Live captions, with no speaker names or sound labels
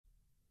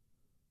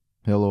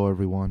Hello,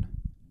 everyone.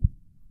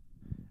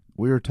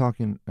 We are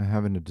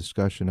having a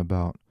discussion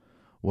about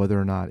whether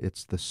or not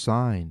it's the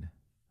sign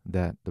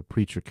that the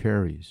preacher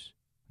carries.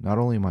 Not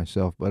only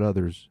myself, but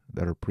others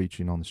that are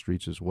preaching on the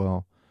streets as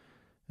well.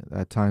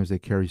 At times they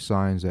carry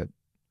signs that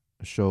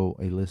show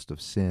a list of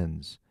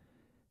sins.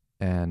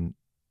 And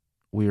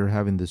we are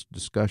having this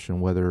discussion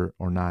whether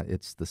or not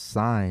it's the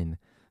sign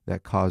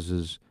that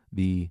causes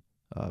the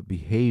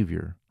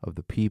behavior of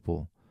the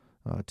people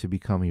to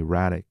become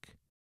erratic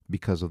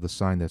because of the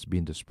sign that's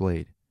being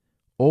displayed.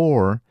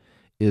 Or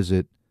is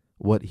it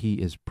what he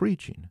is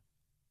preaching?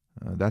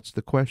 That's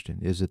the question.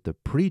 Is it the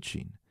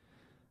preaching,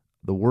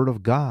 the word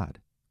of God,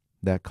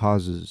 that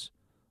causes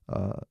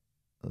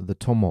the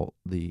tumult,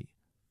 the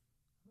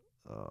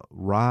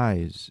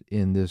rise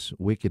in this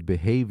wicked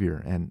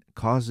behavior, and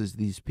causes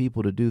these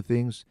people to do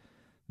things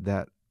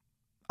that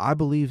I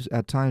believe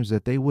at times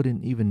that they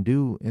wouldn't even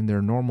do in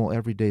their normal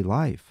everyday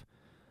life?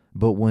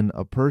 But when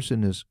a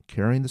person is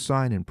carrying the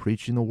sign and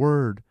preaching the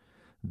word,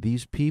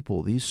 these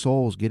people, these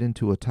souls get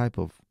into a type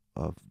of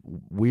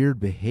weird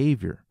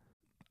behavior.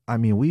 I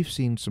mean, we've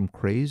seen some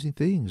crazy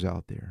things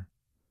out there.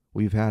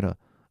 We've had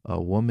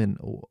a woman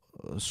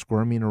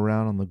squirming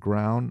around on the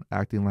ground,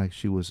 acting like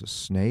she was a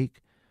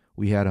snake.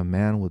 We had a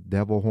man with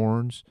devil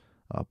horns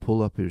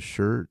pull up his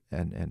shirt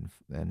and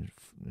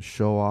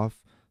show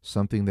off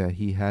something that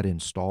he had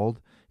installed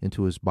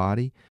into his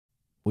body.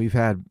 We've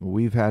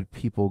had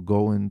people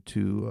go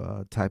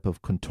into type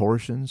of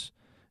contortions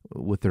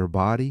with their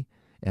body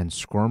and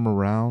squirm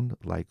around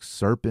like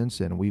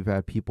serpents, and we've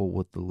had people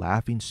with the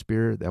laughing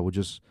spirit that would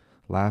just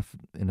laugh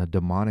in a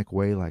demonic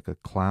way like a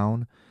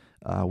clown.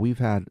 We've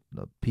had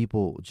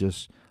people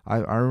just, I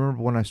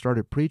remember when I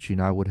started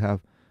preaching, I would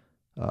have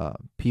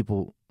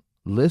people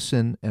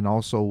listen, and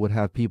also would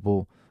have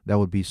people that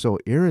would be so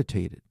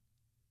irritated.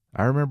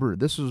 I remember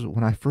this was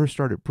when I first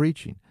started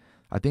preaching.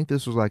 I think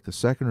this was like the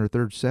second or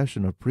third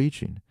session of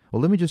preaching.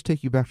 Well, let me just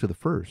take you back to the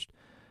first.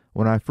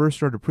 When I first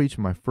started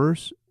preaching, my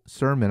first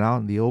sermon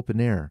out in the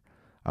open air,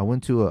 I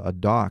went to a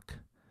dock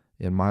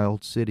in my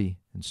old city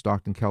in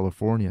Stockton,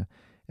 California,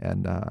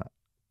 and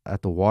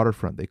at the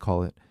waterfront, they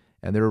call it,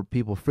 and there were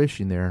people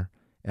fishing there,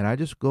 and I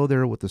just go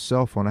there with the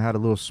cell phone. I had a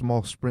little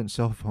small Sprint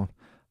cell phone.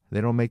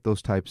 They don't make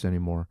those types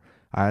anymore.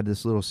 I had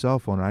this little cell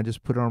phone, and I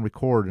just put it on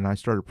record, and I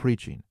started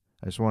preaching.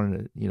 I just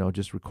wanted to,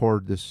 just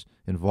record this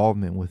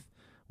involvement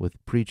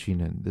with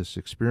preaching and this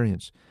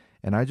experience.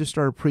 And I just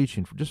started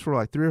preaching for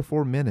like 3 or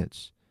 4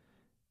 minutes.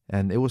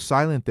 And it was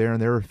silent there,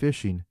 and they were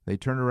fishing. They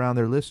turned around,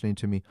 they're listening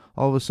to me.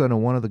 All of a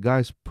sudden, one of the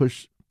guys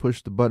pushed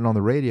the button on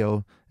the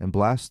radio and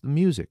blasted the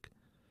music.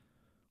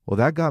 Well,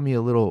 that got me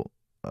a little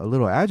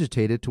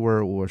agitated to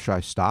where, well, should I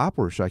stop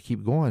or should I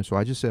keep going? So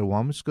I just said, well,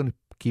 I'm just going to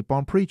keep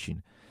on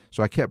preaching.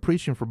 So I kept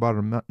preaching for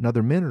about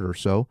another minute or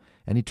so,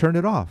 and he turned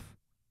it off.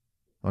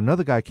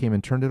 Another guy came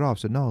and turned it off,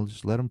 said, no,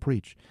 just let him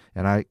preach.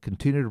 And I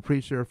continued to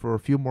preach there for a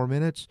few more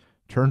minutes,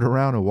 turned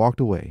around and walked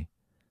away.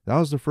 That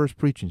was the first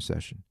preaching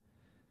session.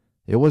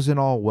 It wasn't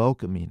all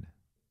welcoming,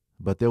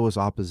 but there was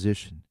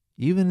opposition,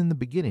 even in the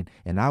beginning.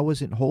 And I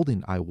was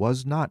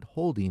not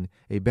holding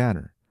a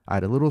banner. I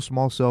had a little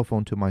small cell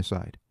phone to my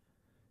side.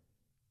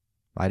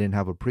 I didn't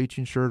have a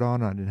preaching shirt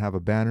on. I didn't have a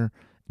banner.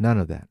 None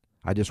of that.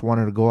 I just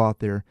wanted to go out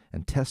there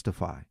and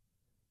testify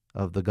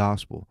of the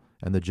gospel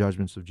and the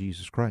judgments of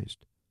Jesus Christ.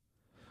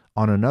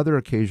 On another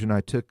occasion,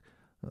 I took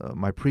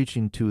my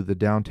preaching to the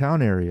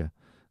downtown area,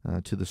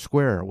 to the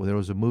square, where there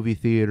was a movie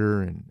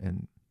theater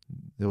and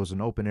there was an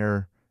open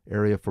air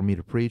area for me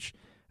to preach.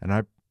 And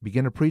I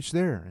began to preach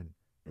there,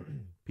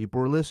 and people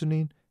were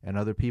listening, and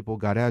other people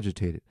got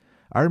agitated.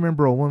 I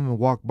remember a woman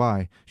walked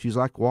by. She's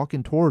like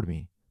walking toward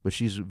me, but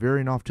she's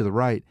veering off to the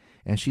right,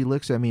 and she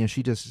looks at me, and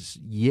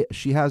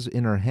she has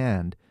in her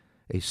hand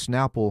a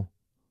Snapple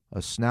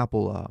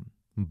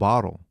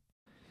bottle.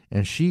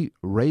 And she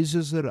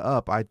raises it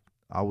up. I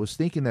was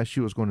thinking that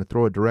she was going to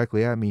throw it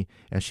directly at me,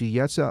 and she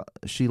lets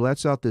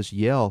out this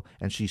yell,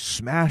 and she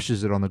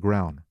smashes it on the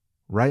ground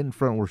right in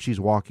front where she's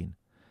walking.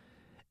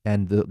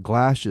 And the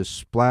glass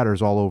just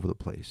splatters all over the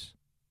place.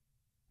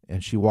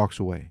 And she walks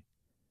away.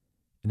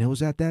 And it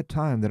was at that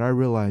time that I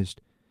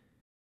realized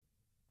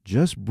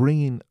just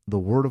bringing the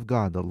word of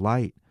God, the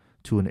light,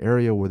 to an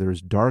area where there's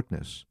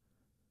darkness,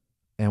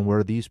 and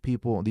where these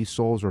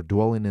souls are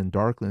dwelling in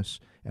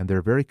darkness, and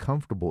they're very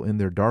comfortable in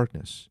their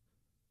darkness,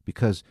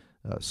 because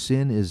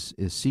sin is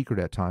secret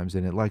at times,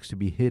 and it likes to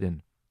be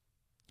hidden,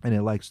 and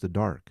it likes the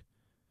dark,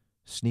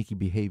 sneaky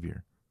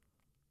behavior.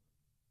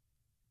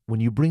 When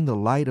you bring the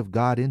light of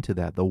God into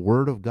that, the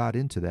word of God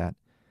into that,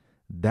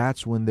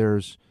 that's when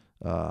there's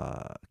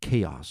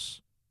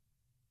chaos.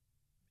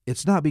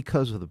 It's not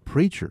because of the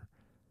preacher.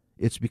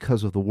 It's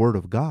because of the word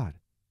of God.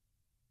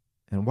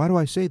 And why do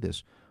I say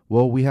this?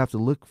 Well, we have to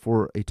look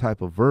for a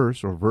type of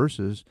verse or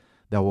verses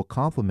that will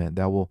complement,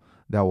 that will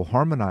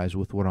harmonize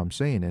with what I'm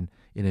saying. And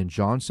in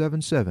John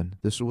 7:7,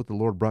 this is what the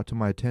Lord brought to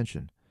my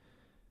attention.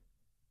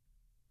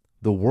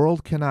 The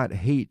world cannot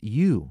hate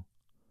you.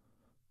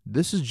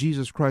 This is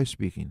Jesus Christ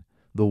speaking.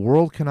 The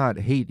world cannot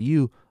hate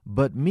you,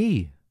 but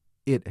me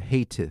it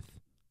hateth.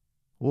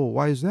 Well,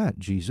 why is that,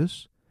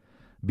 Jesus?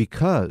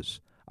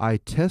 Because I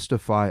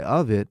testify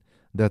of it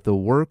that the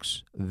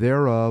works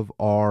thereof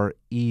are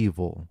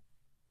evil.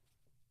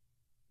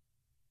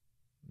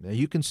 Now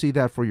you can see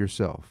that for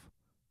yourself.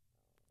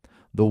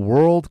 The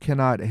world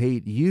cannot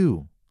hate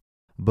you,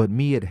 but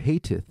me it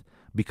hateth,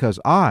 because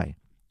I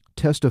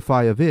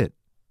testify of it.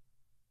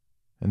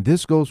 And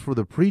this goes for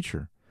the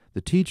preacher,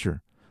 the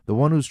teacher, the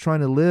one who's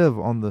trying to live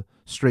on the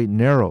straight and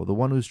narrow, the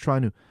one who's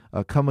trying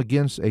to come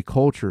against a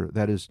culture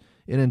that is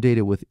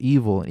inundated with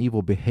evil and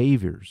evil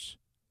behaviors.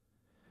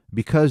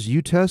 Because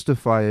you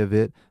testify of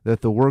it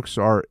that the works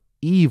are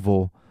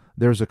evil,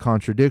 there's a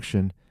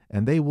contradiction,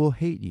 and they will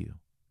hate you.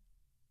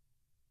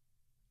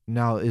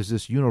 Now, is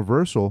this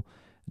universal?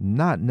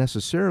 Not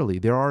necessarily.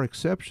 There are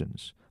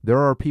exceptions. There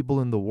are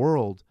people in the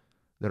world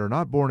that are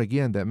not born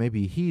again, that may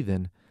be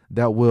heathen,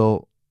 that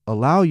will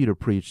allow you to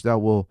preach, that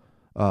will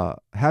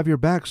have your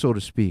back, so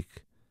to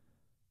speak,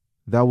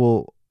 that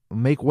will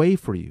make way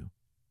for you.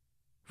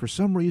 For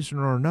some reason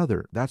or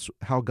another, that's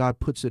how God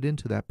puts it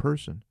into that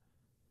person.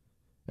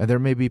 And there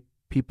may be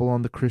people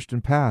on the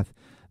Christian path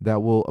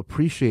that will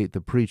appreciate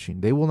the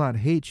preaching. They will not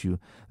hate you.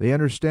 They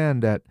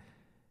understand that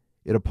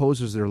it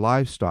opposes their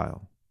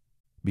lifestyle,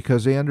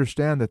 because they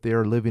understand that they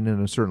are living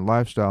in a certain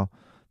lifestyle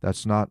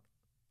that's not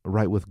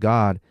right with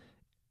God,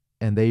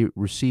 and they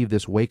receive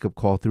this wake-up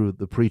call through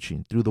the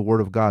preaching, through the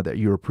Word of God that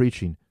you are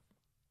preaching,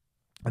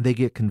 and they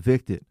get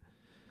convicted,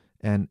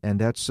 and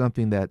that's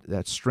something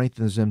that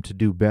strengthens them to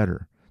do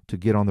better, to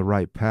get on the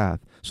right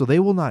path. So they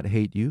will not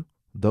hate you,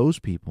 those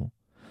people.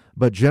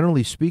 But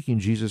generally speaking,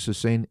 Jesus is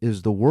saying,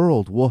 is the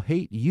world will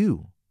hate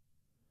you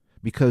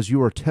because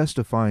you are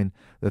testifying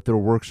that their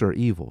works are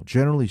evil.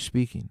 Generally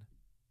speaking,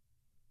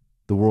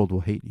 the world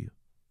will hate you.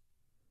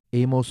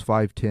 Amos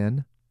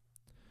 5:10,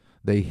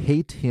 they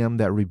hate him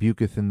that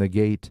rebuketh in the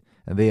gate,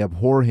 and they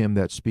abhor him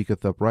that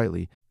speaketh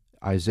uprightly.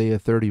 Isaiah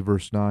 30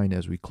 verse 9,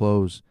 as we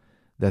close,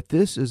 that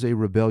this is a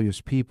rebellious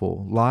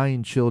people,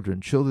 lying children,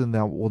 children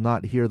that will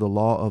not hear the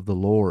law of the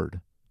Lord.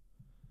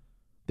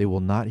 They will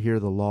not hear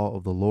the law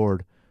of the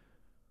Lord,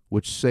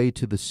 which say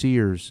to the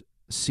seers,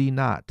 see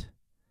not,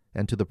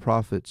 and to the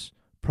prophets,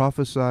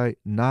 prophesy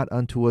not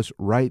unto us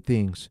right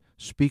things,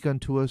 speak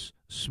unto us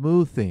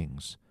smooth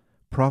things,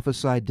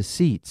 prophesy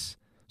deceits.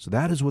 So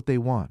that is what they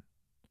want.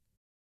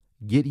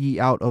 Get ye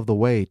out of the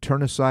way,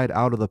 turn aside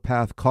out of the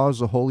path, cause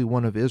the Holy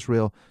One of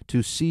Israel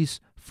to cease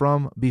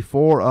from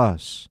before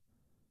us.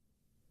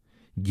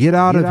 Get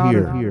out of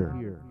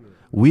here.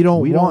 We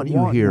don't want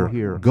you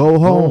here. Go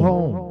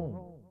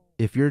home.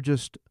 If you're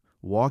just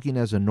walking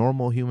as a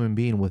normal human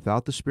being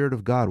without the Spirit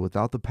of God,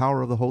 without the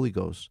power of the Holy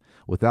Ghost,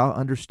 without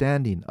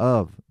understanding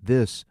of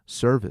this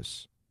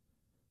service,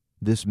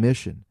 this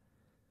mission,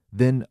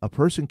 then a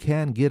person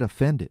can get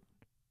offended.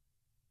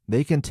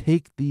 They can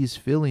take these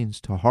feelings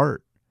to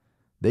heart.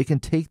 They can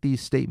take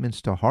these statements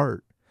to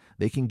heart.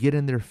 They can get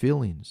in their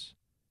feelings.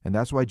 And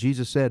that's why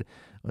Jesus said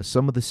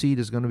some of the seed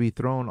is going to be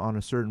thrown on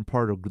a certain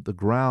part of the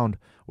ground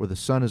where the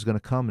sun is going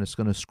to come and it's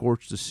going to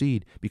scorch the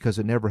seed because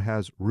it never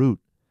has root.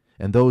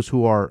 And those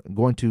who are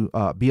going to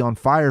be on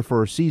fire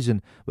for a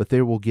season, but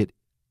they will get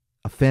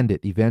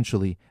offended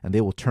eventually, and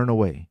they will turn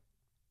away.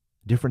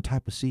 Different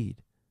type of seed.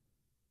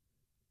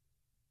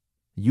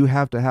 You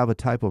have to have a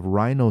type of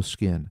rhino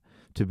skin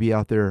to be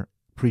out there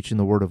preaching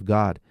the Word of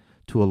God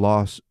to a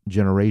lost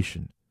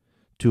generation,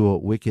 to a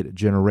wicked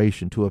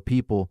generation, to a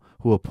people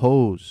who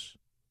oppose,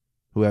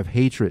 who have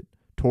hatred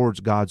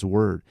towards God's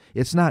Word.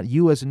 It's not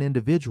you as an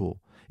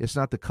individual. It's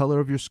not the color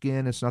of your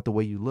skin. It's not the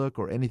way you look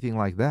or anything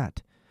like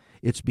that.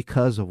 It's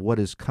because of what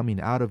is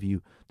coming out of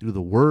you through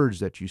the words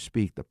that you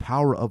speak, the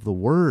power of the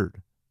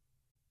Word.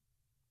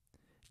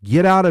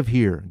 Get out of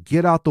here.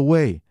 Get out the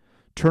way.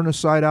 Turn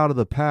aside out of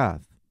the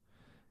path.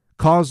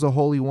 Cause the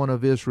Holy One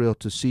of Israel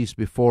to cease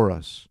before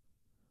us.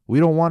 We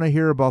don't want to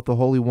hear about the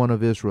Holy One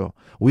of Israel.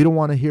 We don't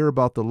want to hear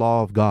about the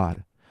law of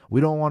God.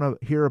 We don't want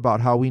to hear about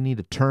how we need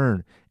to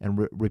turn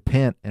and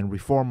repent and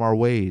reform our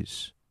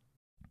ways.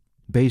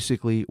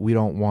 Basically, we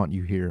don't want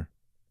you here.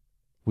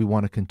 We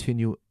want to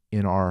continue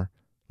in our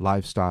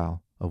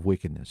lifestyle of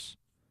wickedness.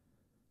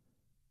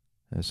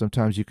 And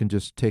sometimes you can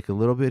just take a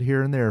little bit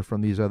here and there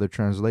from these other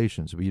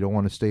translations, but you don't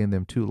want to stay in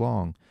them too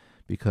long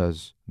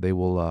because they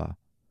will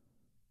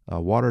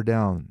water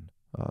down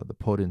the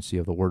potency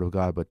of the Word of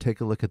God. But take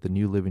a look at the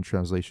New Living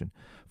Translation.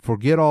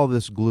 Forget all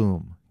this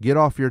gloom. Get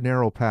off your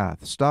narrow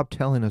path. Stop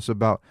telling us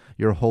about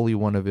your Holy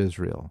One of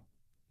Israel.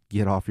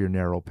 Get off your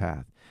narrow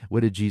path. What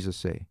did Jesus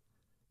say?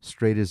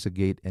 Straight is the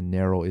gate and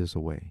narrow is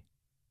the way.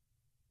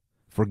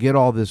 Forget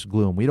all this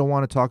gloom. We don't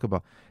want to talk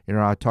about,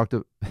 I talked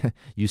to,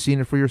 you've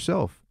seen it for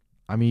yourself.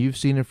 I mean, you've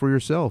seen it for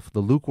yourself. The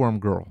lukewarm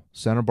girl,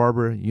 Santa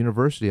Barbara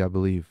University, I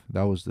believe.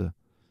 That was the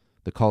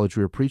college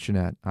we were preaching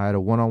at. I had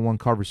a one-on-one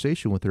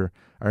conversation with her.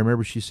 I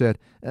remember she said,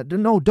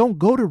 no, don't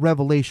go to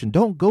Revelation.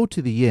 Don't go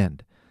to the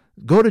end.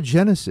 Go to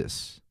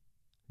Genesis.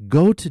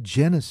 Go to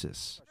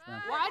Genesis.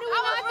 Why do we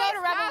not go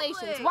to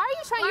Revelations? Why are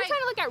you trying? You're trying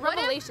to look at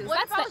Revelations.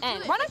 That's the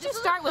end. Why don't you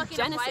start with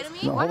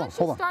Genesis? No, Why hold don't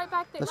you on. start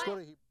back there? Let's go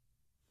to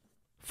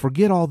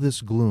Forget all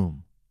this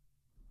gloom.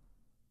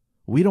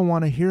 We don't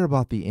want to hear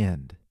about the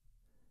end.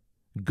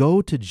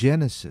 Go to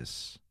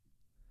Genesis.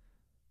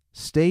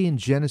 Stay in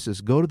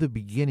Genesis. Go to the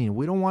beginning.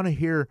 We don't want to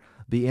hear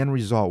the end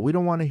result. We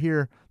don't want to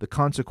hear the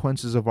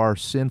consequences of our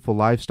sinful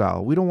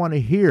lifestyle. We don't want to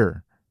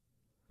hear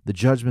the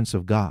judgments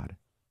of God.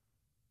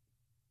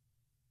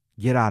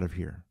 Get out of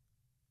here.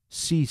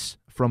 Cease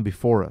from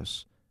before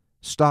us.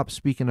 Stop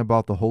speaking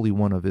about the Holy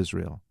One of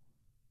Israel.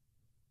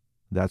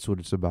 That's what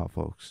it's about,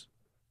 folks.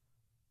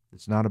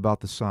 It's not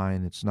about the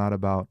sign. It's not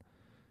about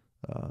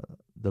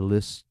the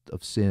list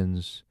of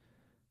sins.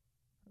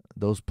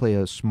 Those play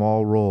a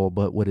small role,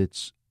 but what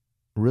it's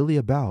really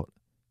about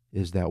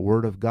is that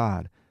word of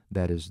God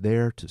that is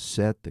there to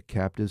set the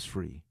captives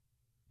free,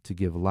 to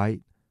give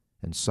light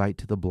and sight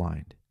to the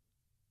blind,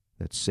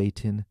 that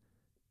Satan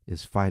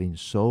is fighting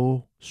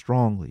so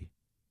strongly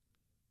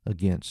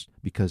against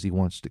because he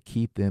wants to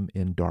keep them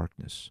in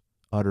darkness,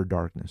 utter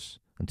darkness,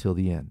 until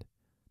the end,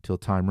 till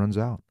time runs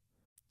out.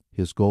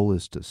 His goal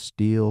is to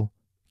steal,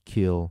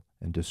 kill,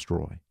 and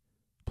destroy,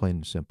 plain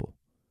and simple.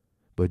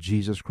 But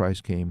Jesus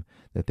Christ came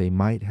that they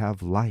might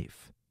have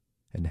life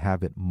and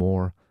have it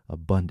more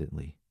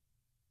abundantly.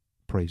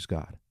 Praise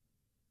God.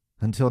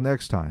 Until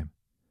next time,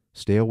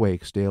 stay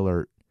awake, stay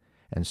alert,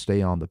 and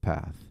stay on the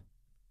path.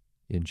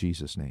 In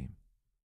Jesus' name.